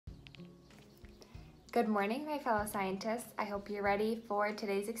Good morning, my fellow scientists. I hope you're ready for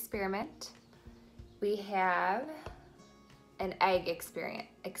today's experiment. We have an egg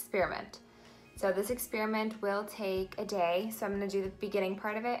experiment. So this experiment will take a day. So I'm going to do the beginning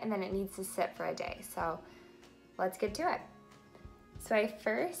part of it, and then it needs to sit for a day. So let's get to it. So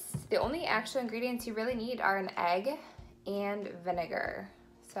the only actual ingredients you really need are an egg and vinegar.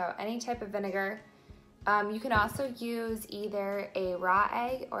 So any type of vinegar. You can also use either a raw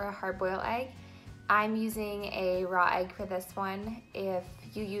egg or a hard-boiled egg. I'm using a raw egg for this one. If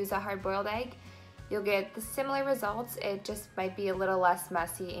you use a hard-boiled egg, you'll get the similar results. It just might be a little less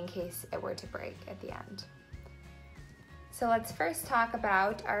messy in case it were to break at the end. So let's first talk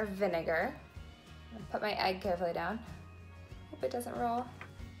about our vinegar. I'm gonna put my egg carefully down. Hope it doesn't roll.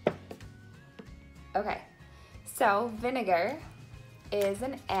 Okay, so vinegar is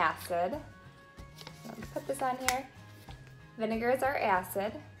an acid. Let me put this on here. Vinegar is our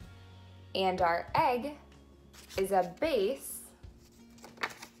acid. And our egg is a base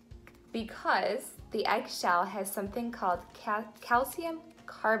because the eggshell has something called calcium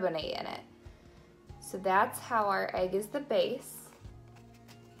carbonate in it. So that's how our egg is the base.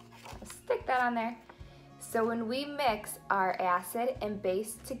 I'll stick that on there. So when we mix our acid and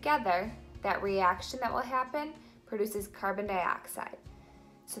base together, that reaction that will happen produces carbon dioxide.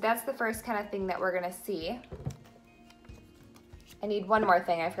 So that's the first kind of thing that we're gonna see. I need one more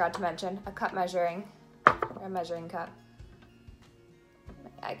thing I forgot to mention, a cup measuring, or a measuring cup.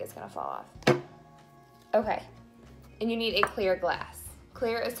 My egg is gonna fall off. Okay, and you need a clear glass.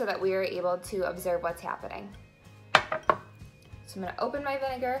 Clear is so that we are able to observe what's happening. So I'm gonna open my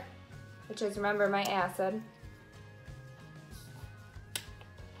vinegar, which is, remember, my acid.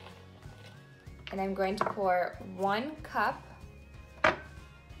 And I'm going to pour 1 cup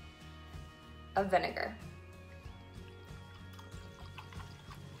of vinegar.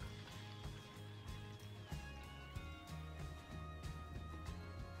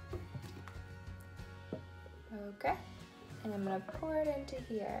 Okay, and I'm gonna pour it into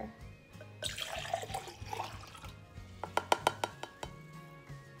here.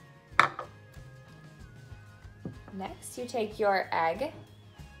 Next, you take your egg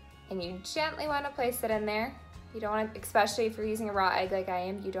and you gently want to place it in there. You don't want it, especially if you're using a raw egg like I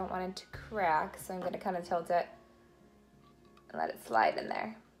am, you don't want it to crack. So I'm gonna kind of tilt it and let it slide in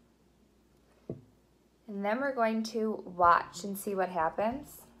there. And then we're going to watch and see what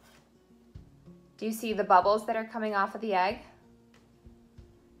happens. Do you see the bubbles that are coming off of the egg?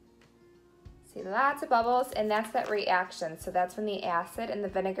 See lots of bubbles, and that's that reaction. So that's when the acid and the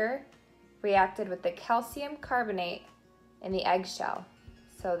vinegar reacted with the calcium carbonate in the eggshell.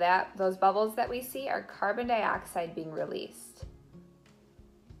 So those bubbles that we see are carbon dioxide being released.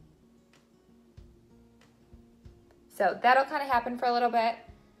 So that'll kind of happen for a little bit.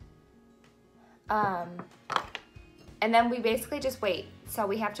 And then we basically just wait. So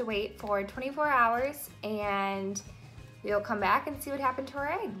we have to wait for 24 hours and we'll come back and see what happened to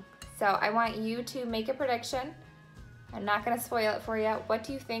our egg. So I want you to make a prediction. I'm not gonna spoil it for you. What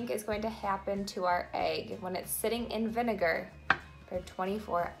do you think is going to happen to our egg when it's sitting in vinegar for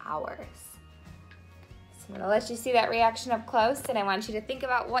 24 hours? So I'm gonna let you see that reaction up close, and I want you to think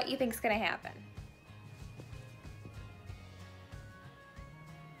about what you think is gonna happen.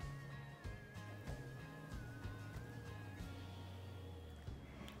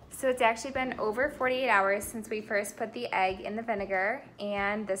 So it's actually been over 48 hours since we first put the egg in the vinegar,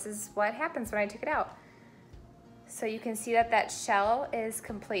 and this is what happens when I took it out. So you can see that that shell is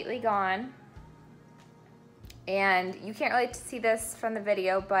completely gone. And you can't really see this from the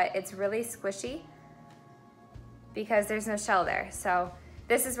video, but it's really squishy because there's no shell there. So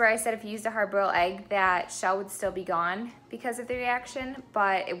this is where I said if you used a hard-boiled egg, that shell would still be gone because of the reaction,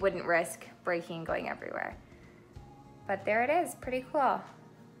 but it wouldn't risk breaking and going everywhere. But there it is, pretty cool.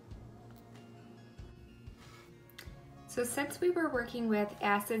 So since we were working with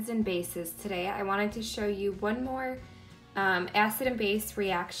acids and bases today, I wanted to show you one more acid and base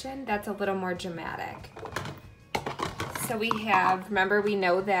reaction that's a little more dramatic. So we have, remember, we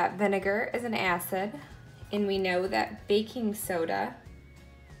know that vinegar is an acid, and we know that baking soda,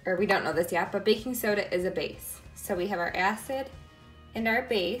 or we don't know this yet, but baking soda is a base. So we have our acid and our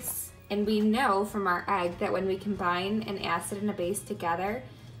base, and we know from our egg that when we combine an acid and a base together,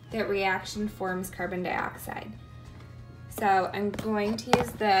 that reaction forms carbon dioxide. So I'm going to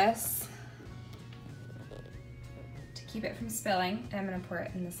use this to keep it from spilling, and I'm going to pour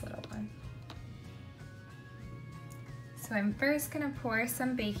it in this little one. So I'm first going to pour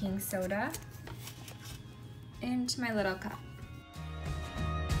some baking soda into my little cup.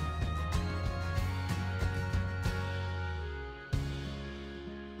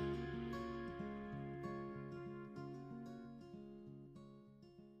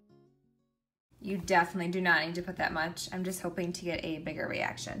 You definitely do not need to put that much. I'm just hoping to get a bigger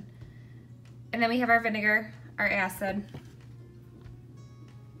reaction. And then we have our vinegar, our acid.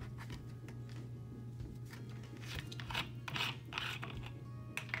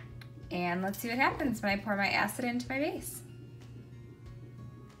 And let's see what happens when I pour my acid into my base.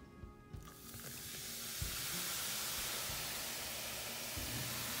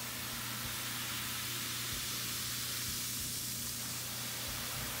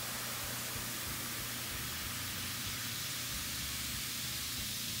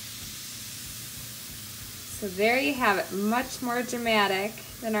 So there you have it, much more dramatic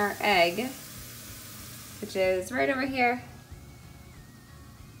than our egg, which is right over here.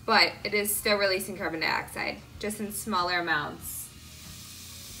 But it is still releasing carbon dioxide, just in smaller amounts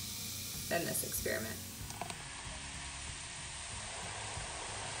than this experiment.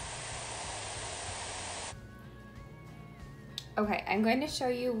 Okay, I'm going to show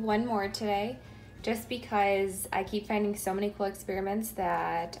you one more today, just because I keep finding so many cool experiments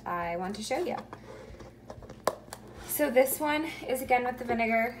that I want to show you. So this one is again with the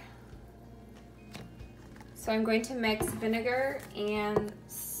vinegar. So I'm going to mix vinegar and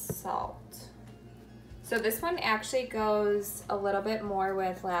salt. So this one actually goes a little bit more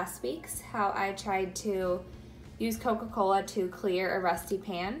with last week's, how I tried to use Coca Cola to clear a rusty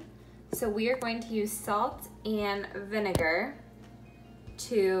pan. So we are going to use salt and vinegar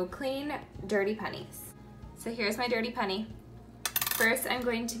to clean dirty pennies. So here's my dirty penny. First I'm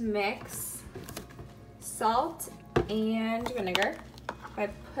going to mix salt and vinegar by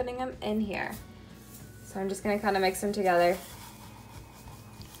putting them in here. So I'm just gonna kind of mix them together.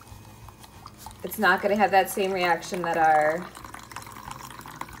 It's not gonna have that same reaction that our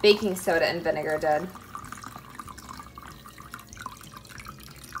baking soda and vinegar did.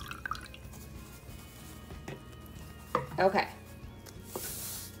 Okay.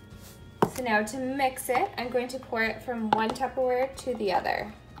 So now to mix it, I'm going to pour it from one Tupperware to the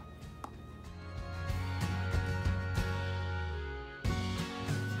other.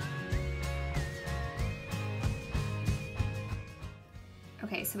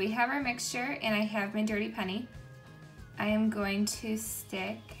 Okay, so we have our mixture and I have my dirty penny. I am going to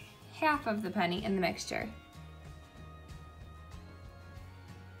stick half of the penny in the mixture.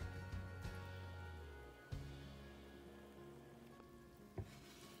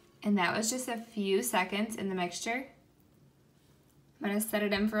 And that was just a few seconds in the mixture. I'm gonna set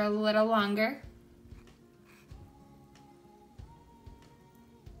it in for a little longer.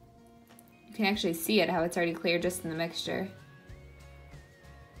 You can actually see it, how it's already clear just in the mixture.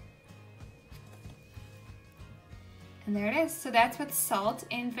 And there it is. So that's what salt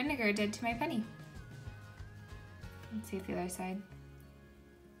and vinegar did to my penny. Let's see if the other side.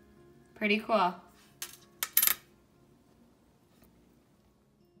 Pretty cool.